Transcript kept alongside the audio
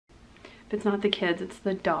If it's not the kids, it's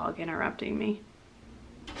the dog interrupting me.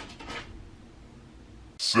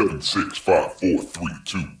 7, 6, 5, 4, 3,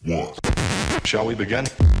 2, 1. Shall we begin?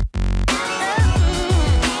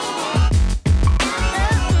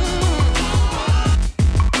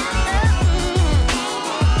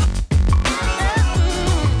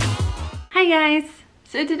 Hi guys!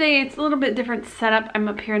 So today it's a little bit different setup. I'm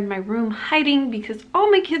up here in my room hiding because all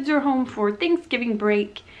my kids are home for Thanksgiving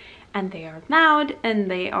break and they are loud and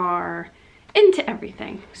they are into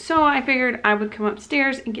everything. So I figured I would come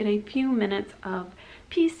upstairs and get a few minutes of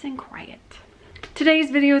peace and quiet.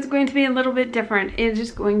 Today's video is going to be a little bit different. It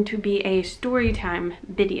is going to be a story time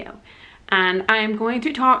video. And I am going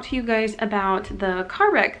to talk to you guys about the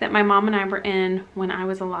car wreck that my mom and I were in when I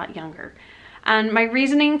was a lot younger. And my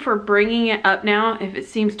reasoning for bringing it up now, if it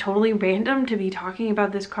seems totally random to be talking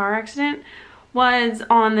about this car accident, was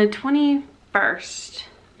on the 21st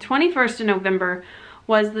of November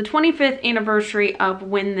was the 25th anniversary of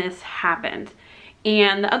when this happened.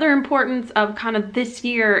 And the other importance of kind of this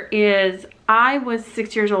year is I was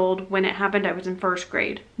 6 years old when it happened. I was in first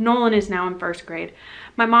grade. Nolan is now in first grade.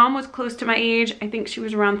 My mom was close to my age. I think she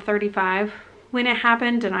was around 35 when it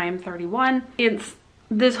happened, and I am 31. It's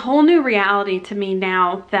this whole new reality to me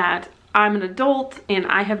now that I'm an adult and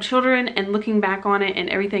I have children, and looking back on it and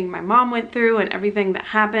everything my mom went through and everything that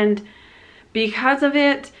happened because of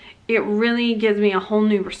it, it really gives me a whole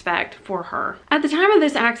new respect for her. At the time of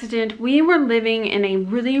this accident, we were living in a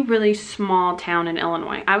really small town in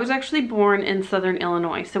Illinois. I was actually born in southern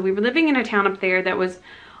Illinois, so we were living in a town up there that was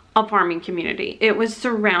a farming community. It was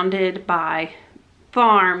surrounded by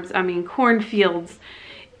farms, I mean cornfields,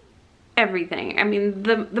 everything. I mean,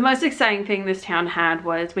 the most exciting thing this town had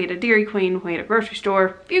was we had a Dairy Queen, we had a grocery store,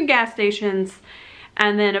 a few gas stations,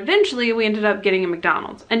 and then eventually we ended up getting a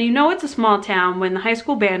McDonald's. And you know it's a small town when the high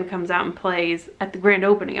school band comes out and plays at the grand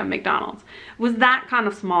opening of McDonald's. It was that kind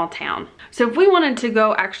of small town. So if we wanted to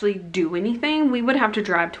go actually do anything, we would have to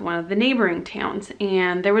drive to one of the neighboring towns.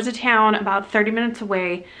 And there was a town about 30 minutes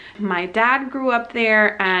away. My dad grew up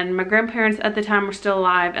there and my grandparents at the time were still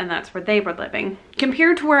alive, and that's where they were living.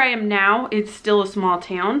 Compared to where I am now, it's still a small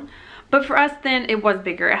town. But for us then, it was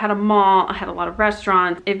bigger. It had a mall, it had a lot of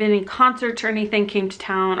restaurants. If any concerts or anything came to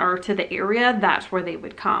town or to the area, that's where they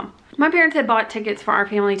would come. My parents had bought tickets for our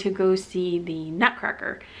family to go see the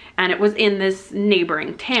Nutcracker, and it was in this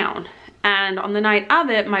neighboring town. And on the night of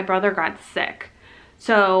it, my brother got sick.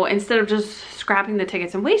 So instead of just scrapping the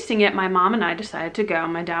tickets and wasting it, my mom and I decided to go.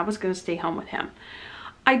 My dad was gonna stay home with him.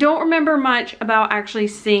 I don't remember much about actually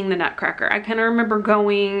seeing the Nutcracker. I kind of remember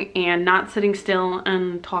going and not sitting still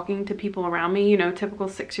and talking to people around me, you know, typical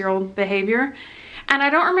 6-year-old behavior. And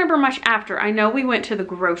I don't remember much after. I know we went to the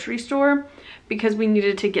grocery store because we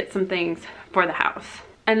needed to get some things for the house.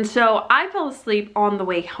 And so I fell asleep on the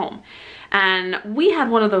way home. And we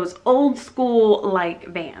had one of those old school like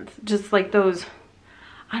vans, just like those,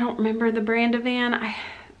 I don't remember the brand of van.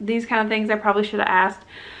 These kind of things I probably should have asked.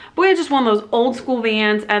 But we had just one of those old school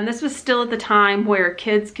vans, and this was still at the time where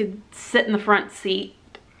kids could sit in the front seat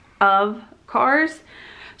of cars.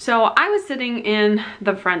 So I was sitting in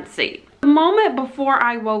the front seat. The moment before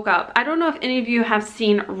I woke up, I don't know if any of you have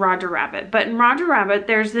seen Roger Rabbit, but in Roger Rabbit,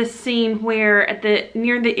 there's this scene where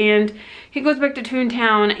near the end, he goes back to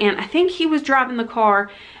Toontown, and I think he was driving the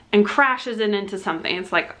car and crashes it into something.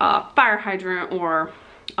 It's like a fire hydrant or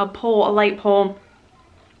a pole, a light pole.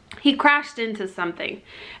 He crashed into something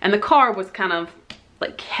and the car was kind of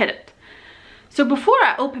like hit it. So before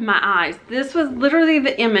I opened my eyes, this was literally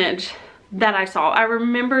the image that I saw. I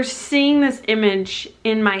remember seeing this image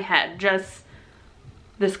in my head, just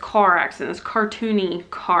this car accident, this cartoony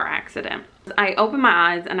car accident. I open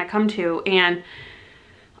my eyes and I come to, and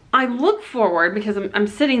I look forward because I'm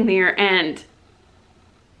sitting there, and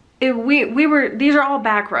these are all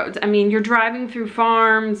back roads. I mean, you're driving through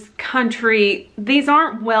farms, country. These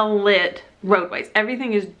aren't well lit roadways.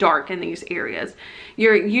 Everything is dark in these areas.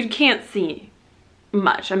 You can't see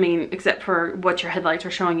much. I mean, except for what your headlights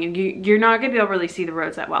are showing you. You're not gonna be able to really see the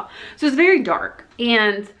roads that well. So it's very dark.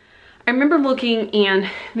 And I remember looking, and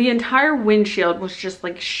the entire windshield was just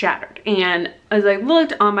like shattered. And as I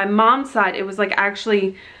looked on my mom's side, it was like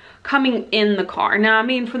actually coming in the car. Now, I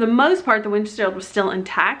mean, for the most part, the windshield was still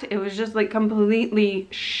intact. It was just like completely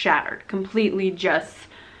shattered, completely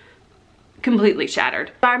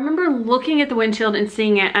shattered. I remember looking at the windshield and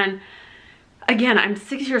seeing it, and again, I'm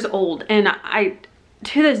 6 years old, and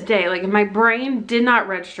to this day, like my brain did not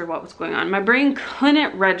register what was going on. My brain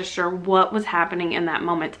couldn't register what was happening in that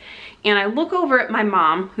moment. And I look over at my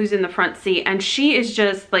mom, who's in the front seat, and she is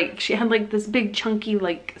just like, she had like this big chunky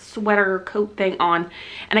like sweater coat thing on,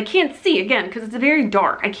 and I can't see, again, because it's very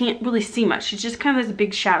dark. I can't really see much. She's just kind of this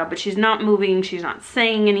big shadow, but she's not moving. She's not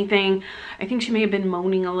saying anything. I think she may have been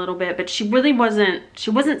moaning a little bit, but she really wasn't, she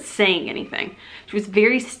wasn't saying anything. She was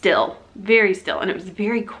very still, and it was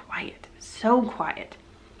very quiet, so quiet.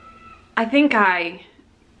 I think I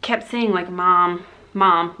kept saying like, mom,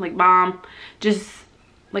 like mom, just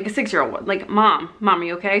like a 6-year-old would, like, mom, are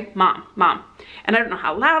you okay? Mom. And I don't know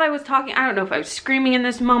how loud I was talking. I don't know if I was screaming in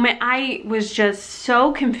this moment. I was just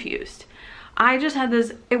so confused. I just had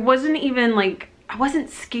this, it wasn't even like, I wasn't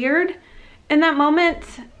scared in that moment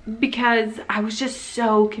because I was just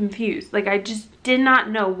so confused. Like, I just did not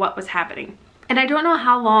know what was happening. And I don't know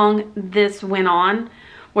how long this went on,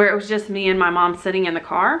 where it was just me and my mom sitting in the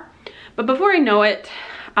car. But before I know it,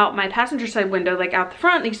 out my passenger side window, like out the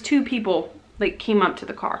front, these two people like came up to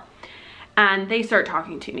the car and they start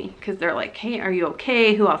talking to me because they're like, hey, are you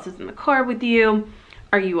okay? Who else is in the car with you?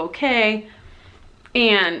 Are you okay?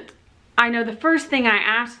 And I know the first thing I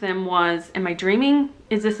asked them was, am I dreaming?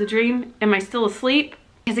 Is this a dream? Am I still asleep?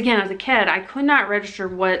 Because again, as a kid, I could not register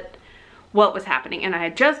what was happening, and I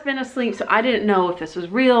had just been asleep, so I didn't know if this was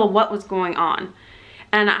real, what was going on.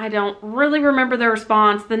 And I don't really remember their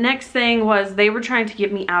response. The next thing was they were trying to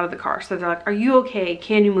get me out of the car. So they're like, are you okay?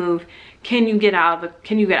 Can you move? Can you get out?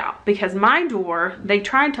 Because my door, they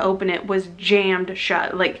tried to open it, was jammed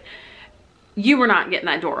shut. Like, you were not getting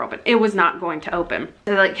that door open. It was not going to open.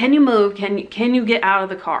 They're like, can you move? Can you get out of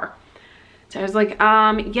the car? So I was like,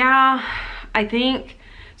 yeah, I think.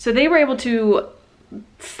 So they were able to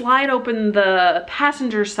slide open the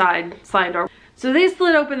passenger side slide door. So they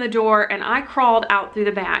slid open the door and I crawled out through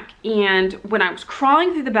the back. And when I was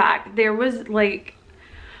crawling through the back, there was like,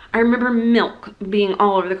 I remember milk being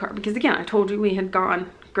all over the car. Because again, I told you we had gone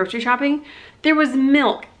grocery shopping. There was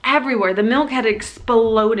milk everywhere. The milk had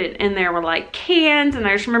exploded and there were like cans. And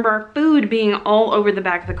I just remember our food being all over the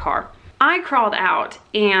back of the car. I crawled out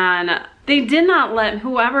and they did not let,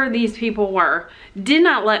 whoever these people were, did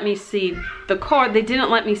not let me see the car. They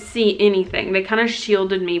didn't let me see anything. They kind of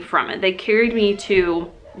shielded me from it. They carried me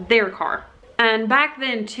to their car. And back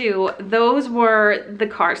then too, those were the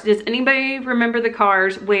cars. Does anybody remember the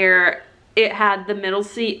cars where it had the middle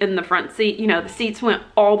seat and the front seat? You know, the seats went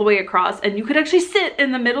all the way across and you could actually sit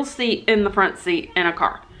in the middle seat in the front seat in a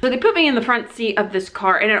car. So they put me in the front seat of this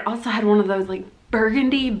car, and it also had one of those like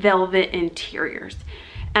burgundy velvet interiors.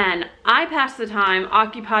 And I passed the time,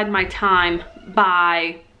 occupied my time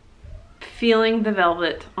by feeling the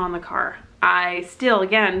velvet on the car. I still,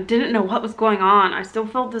 again, didn't know what was going on. I still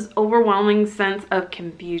felt this overwhelming sense of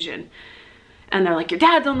confusion. And they're like, your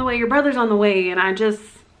dad's on the way, your brother's on the way. And I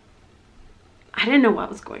didn't know what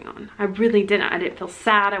was going on. I really didn't. I didn't feel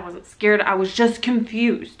sad. I wasn't scared. I was just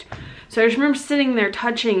confused. So I just remember sitting there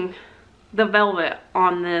touching the velvet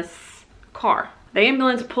on this car. The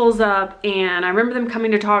ambulance pulls up and I remember them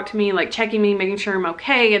coming to talk to me, like checking me, making sure I'm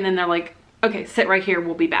okay. And then they're like, okay, sit right here,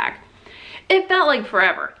 we'll be back. It felt like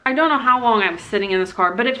forever. I don't know how long I was sitting in this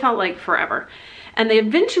car, but it felt like forever. And they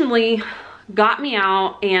eventually got me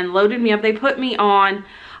out and loaded me up. They put me on,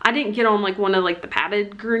 I didn't get on like one of like the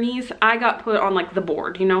padded gurneys. I got put on like the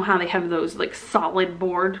board. You know how they have those like solid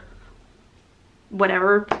board,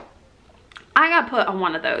 whatever. I got put on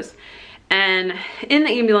one of those. And in the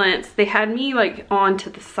ambulance, they had me like on to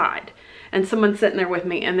the side and someone sitting there with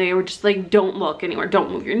me and they were just like, don't look anywhere.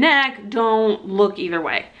 Don't move your neck. Don't look either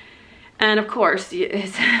way. And of course,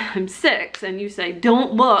 I'm 6 and you say,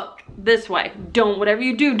 don't look this way. Don't, whatever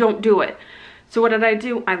you do, don't do it. So what did I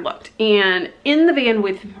do? I looked. And in the van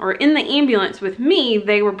with, or in the ambulance with me,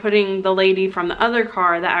 they were putting the lady from the other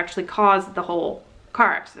car that actually caused the whole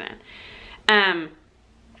car accident.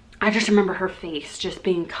 I just remember her face just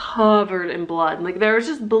being covered in blood. Like there was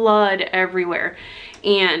just blood everywhere.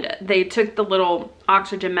 And they took the little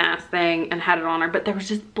oxygen mask thing and had it on her, but there was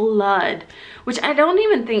just blood, which I don't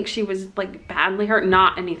even think she was like badly hurt.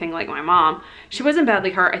 Not anything like my mom. She wasn't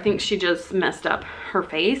badly hurt. I think she just messed up her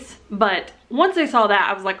face. But once I saw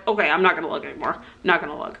that, I was like, okay, I'm not gonna look anymore. I'm not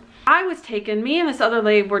gonna look. I was taken, me and this other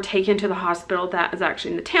lady were taken to the hospital that is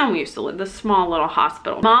actually in the town we used to live, this small little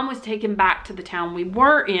hospital. Mom was taken back to the town we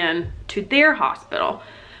were in to their hospital,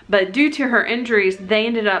 but due to her injuries, they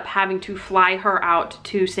ended up having to fly her out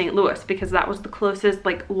to St. Louis because that was the closest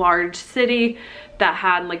like large city that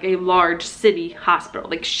had like a large city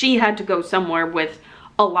hospital. Like she had to go somewhere with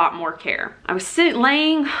a lot more care. I was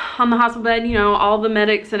laying on the hospital bed, you know, all the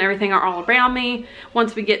medics and everything are all around me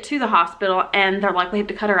once we get to the hospital, and they're like, we have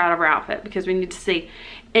to cut her out of her outfit because we need to see.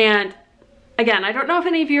 And again, I don't know if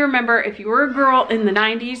any of you remember, if you were a girl in the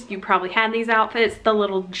 90s, you probably had these outfits, the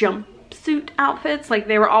little jumpsuit outfits. Like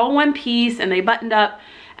they were all one piece and they buttoned up,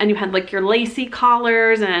 and you had like your lacy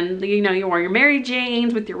collars, and you know, you wore your Mary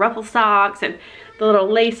Janes with your ruffle socks and the little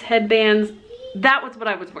lace headbands. That was what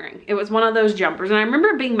I was wearing. It was one of those jumpers, and I remember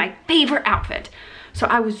it being my favorite outfit. So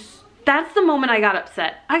that's the moment I got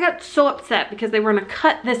upset. I got so upset because they were gonna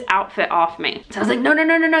cut this outfit off me. So I was like, no, no,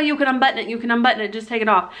 no, no, no, you can unbutton it, you can unbutton it, just take it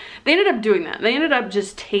off. They ended up doing that. They ended up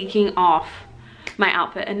just taking off my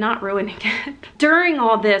outfit and not ruining it. During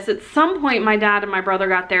all this, at some point my dad and my brother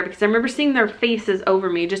got there, because I remember seeing their faces over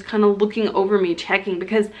me, just kind of looking over me, checking,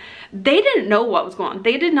 because they didn't know what was going on.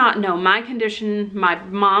 They did not know my condition, my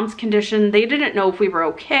mom's condition. They didn't know if we were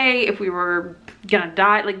okay, if we were gonna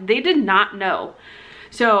die. Like, they did not know.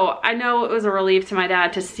 So I know it was a relief to my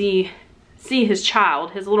dad to see his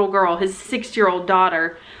child, his little girl, his 6-year-old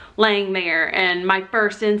daughter laying there. And my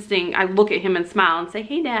first instinct, I look at him and smile and say,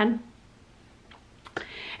 hey, Dad.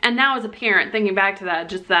 And now as a parent, thinking back to that,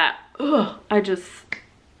 just that, ugh, I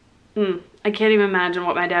can't even imagine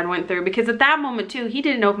what my dad went through, because at that moment too, he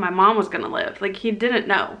didn't know if my mom was gonna live. Like, he didn't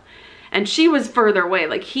know. And she was further away.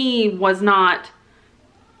 Like, he was not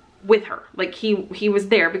with her. Like, he was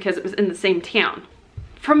there because it was in the same town.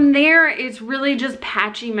 From there, it's really just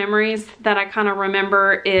patchy memories that I kind of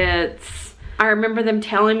remember. I remember them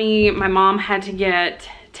telling me my mom had to get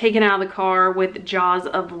taken out of the car with jaws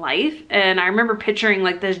of life, and I remember picturing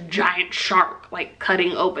like this giant shark like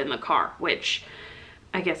cutting open the car, which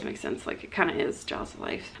I guess makes sense, like it kind of is jaws of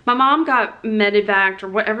life. My mom got medevaced, or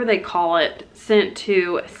whatever they call it, sent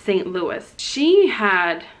to St. Louis. She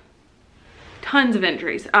had tons of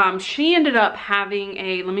injuries. She ended up having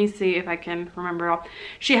let me see if I can remember it all.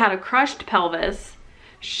 She had a crushed pelvis.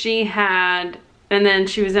 And then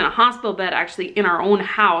she was in a hospital bed actually in our own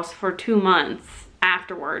house for 2 months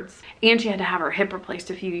afterwards. And she had to have her hip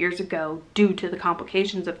replaced a few years ago due to the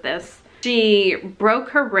complications of this. She broke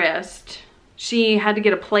her wrist. She had to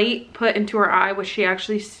get a plate put into her eye, which she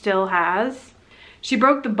actually still has. She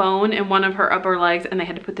broke the bone in one of her upper legs, and they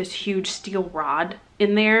had to put this huge steel rod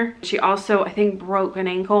in there. She also, I think, broke an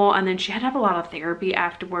ankle, and then she had to have a lot of therapy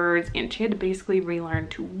afterwards, and she had to basically relearn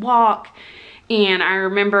to walk. And I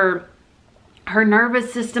remember her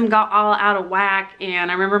nervous system got all out of whack,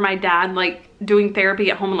 and I remember my dad like doing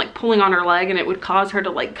therapy at home and like pulling on her leg, and it would cause her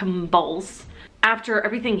to like convulse. After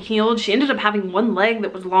everything healed, she ended up having one leg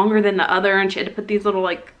that was longer than the other, and she had to put these little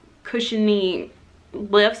like cushiony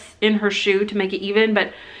lifts in her shoe to make it even.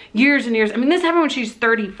 But years and years, I mean, this happened when she was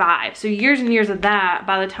 35, so years and years of that.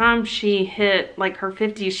 By the time she hit like her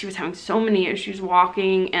 50s, she was having so many issues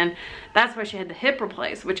walking, and that's why she had the hip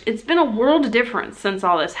replaced, which it's been a world of difference since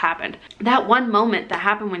all this happened. That one moment that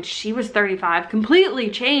happened when she was 35 completely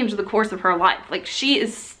changed the course of her life. Like, she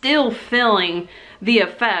is still feeling the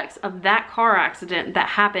effects of that car accident that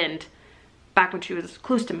happened back when she was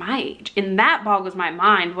close to my age. And that boggles my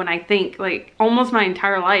mind when I think like almost my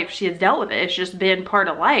entire life she has dealt with it. It's just been part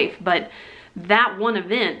of life. But that one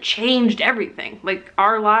event changed everything. Like,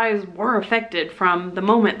 our lives were affected from the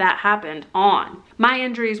moment that happened on. My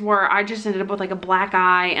injuries were, I just ended up with like a black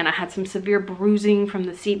eye, and I had some severe bruising from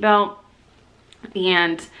the seatbelt,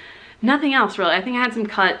 and nothing else really. I think I had some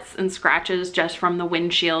cuts and scratches just from the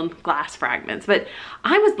windshield glass fragments, but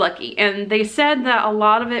I was lucky. And they said that a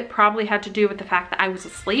lot of it probably had to do with the fact that I was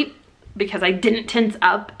asleep, because I didn't tense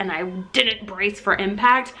up and I didn't brace for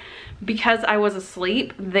impact. Because I was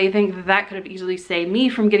asleep, they think that that could have easily saved me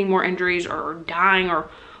from getting more injuries or dying, or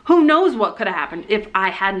who knows what could have happened if I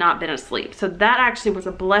had not been asleep. So that actually was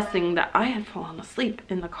a blessing that I had fallen asleep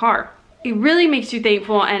in the car. It really makes you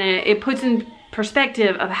thankful, and it puts in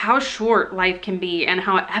perspective of how short life can be and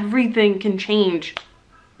how everything can change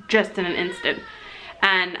just in an instant.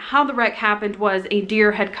 And how the wreck happened was a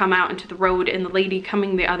deer had come out into the road, and the lady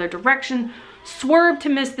coming the other direction swerved to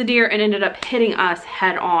miss the deer and ended up hitting us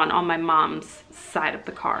head on my mom's side of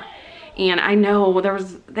the car. And I know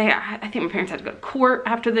I think my parents had to go to court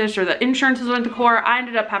after this, or the insurances went to court. I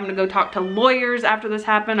ended up having to go talk to lawyers after this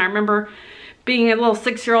happened. I remember being a little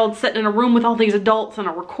 6-year-old sitting in a room with all these adults and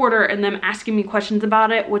a recorder, and them asking me questions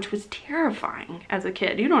about it, which was terrifying as a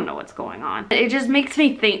kid. You don't know what's going on. It just makes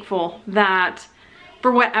me thankful that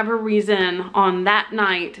for whatever reason on that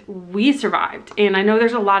night we survived. And I know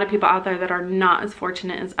there's a lot of people out there that are not as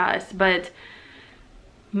fortunate as us, but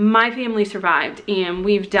my family survived, and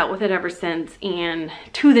we've dealt with it ever since. And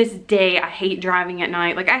to this day, I hate driving at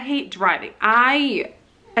night. Like, I hate driving. I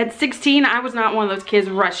At 16, I was not one of those kids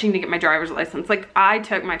rushing to get my driver's license. Like, I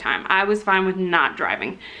took my time. I was fine with not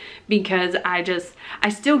driving because I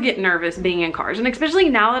still get nervous being in cars. And especially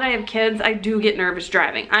now that I have kids, I do get nervous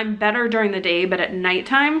driving. I'm better during the day, but at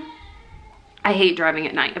nighttime, I hate driving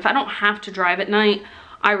at night. If I don't have to drive at night,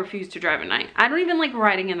 I refuse to drive at night. I don't even like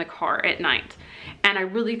riding in the car at night. And I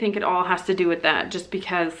really think it all has to do with that, just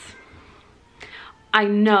because I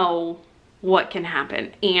know what can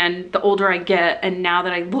happen. And the older I get, and now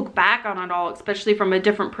that I look back on it all, especially from a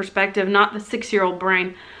different perspective, not the 6-year-old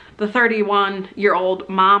brain, the 31-year-old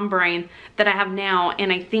mom brain that I have now,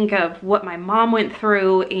 and I think of what my mom went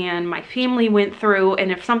through and my family went through,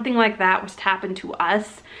 and if something like that was to happen to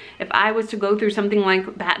us, if I was to go through something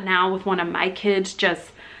like that now with one of my kids,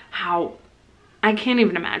 just how I can't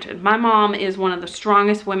even imagine. My mom is one of the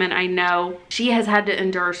strongest women I know. She has had to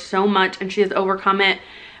endure so much, and she has overcome it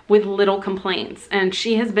with little complaints, and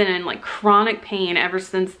she has been in like chronic pain ever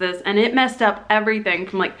since this, and it messed up everything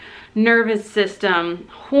from like nervous system,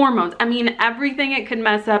 hormones. I mean, everything it could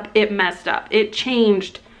mess up, it messed up. It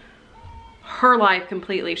changed her life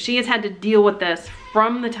completely. She has had to deal with this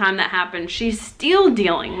from the time that happened. She's still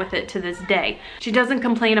dealing with it to this day. She doesn't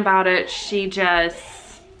complain about it. She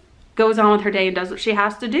just goes on with her day and does what she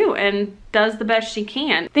has to do and does the best she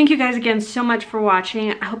can. Thank you guys again so much for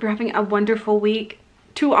watching. I hope you're having a wonderful week.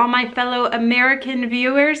 To all my fellow American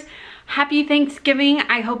viewers, happy Thanksgiving.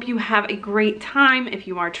 I hope you have a great time if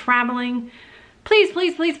you are traveling. Please,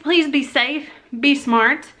 please, please, please be safe. Be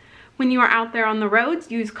smart. When you are out there on the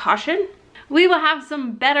roads, use caution. We will have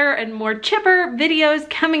some better and more chipper videos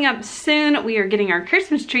coming up soon. We are getting our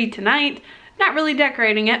Christmas tree tonight. Not really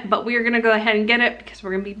decorating it, but we are gonna go ahead and get it because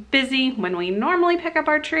we're gonna be busy when we normally pick up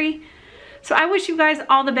our tree. So I wish you guys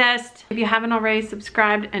all the best. If you haven't already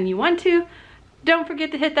subscribed and you want to, don't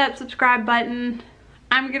forget to hit that subscribe button.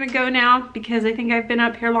 I'm gonna go now because I think I've been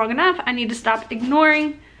up here long enough. I need to stop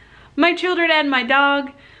ignoring my children and my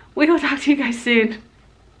dog. We will talk to you guys soon.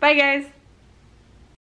 Bye guys.